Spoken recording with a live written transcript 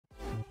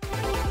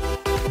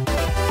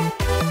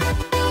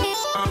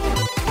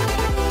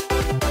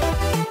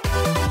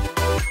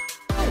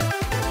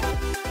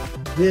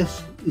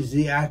This is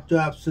the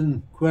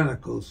DOBSON'S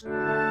Chronicles.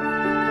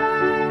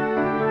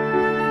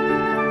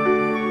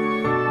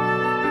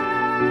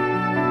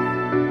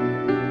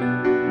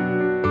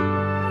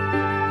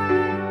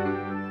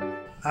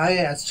 I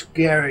asked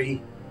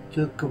Gary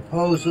to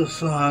compose a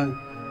song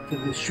for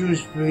the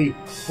Shrewsbury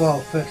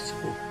Fall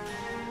Festival.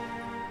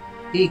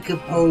 He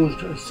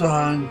composed a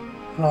song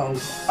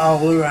called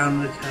All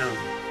Around the Town.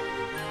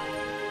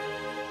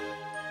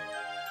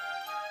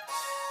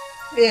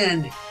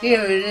 And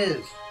here it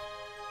is.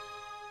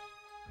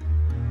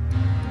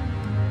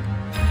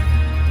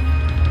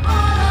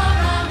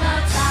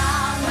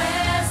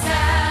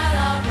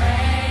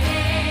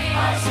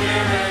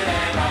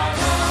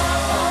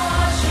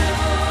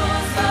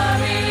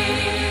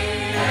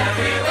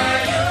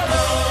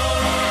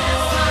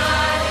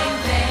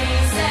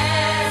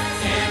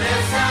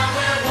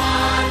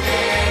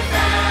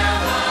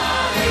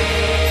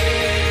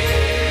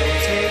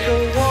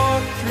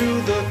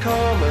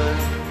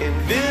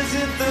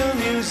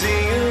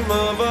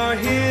 Of our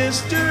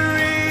history,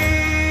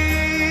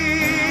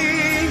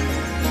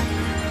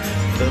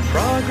 the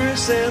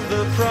progress and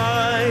the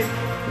pride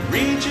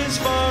reaches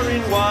far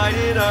and wide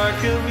in our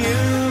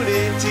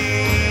communities.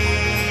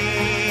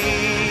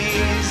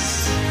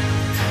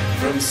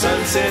 From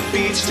Sunset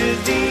Beach to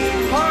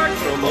Dean Park,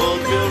 from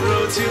Oakville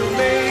Road to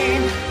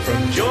Maine,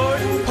 from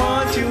Jordan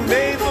Pond to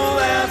Maple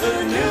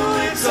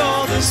Avenue, it's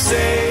all the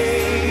same.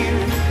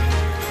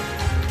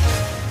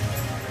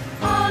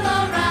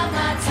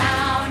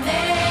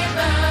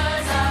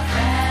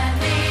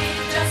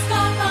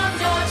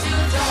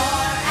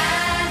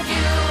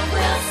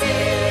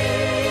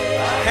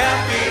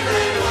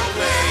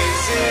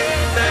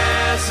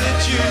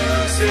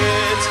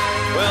 Massachusetts,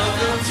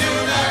 welcome to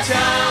the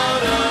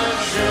town of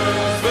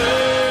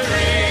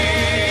Shrewsbury.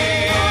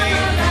 All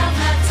around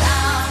the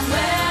town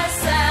we're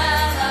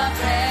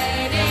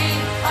celebrating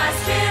our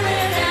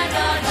spirit and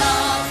our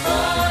love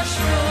for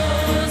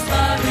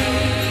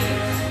Shrewsbury.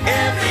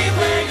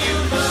 Everywhere you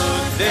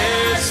look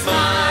there's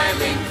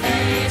smiling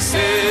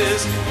faces.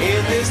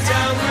 In this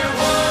town we're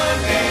one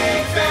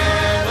big family.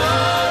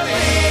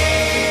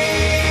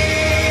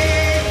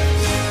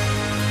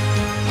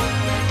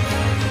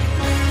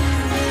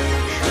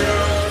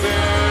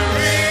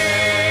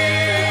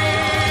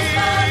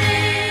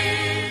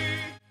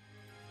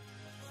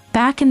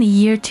 Back in the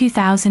year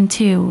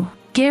 2002,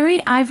 Gary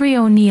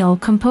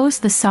Ivory-ONeal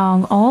composed the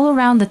song All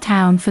Around the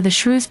Town for the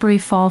Shrewsbury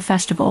Fall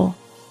Festival.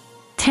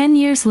 10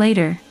 years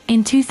later,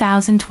 in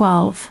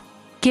 2012,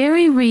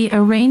 Gary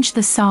rearranged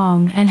the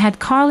song and had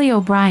Carly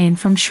O'Brien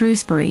from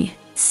Shrewsbury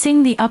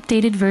sing the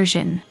updated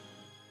version.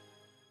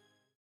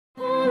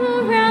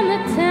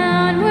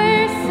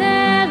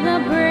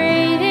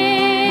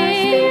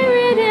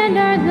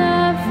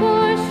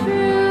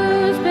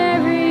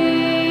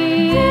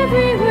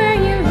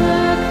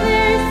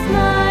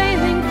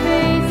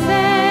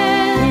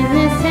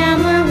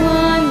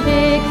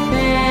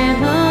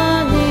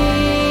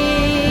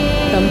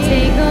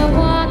 Take a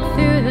walk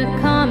through the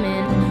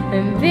common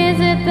and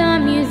visit the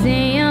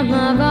museum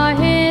of our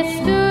history.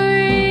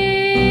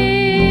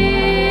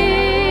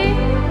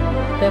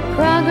 The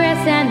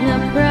progress and the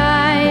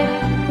pride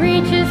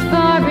reaches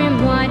far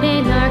and wide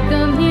in our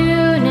communities.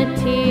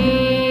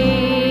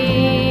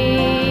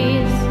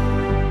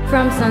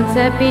 From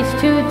Sunset Beach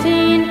to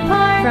Dean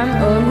Park, from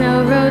Old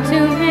Mill Road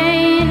to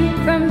Maine,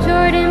 from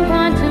Jordan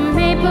Pond to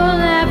Maple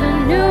Avenue,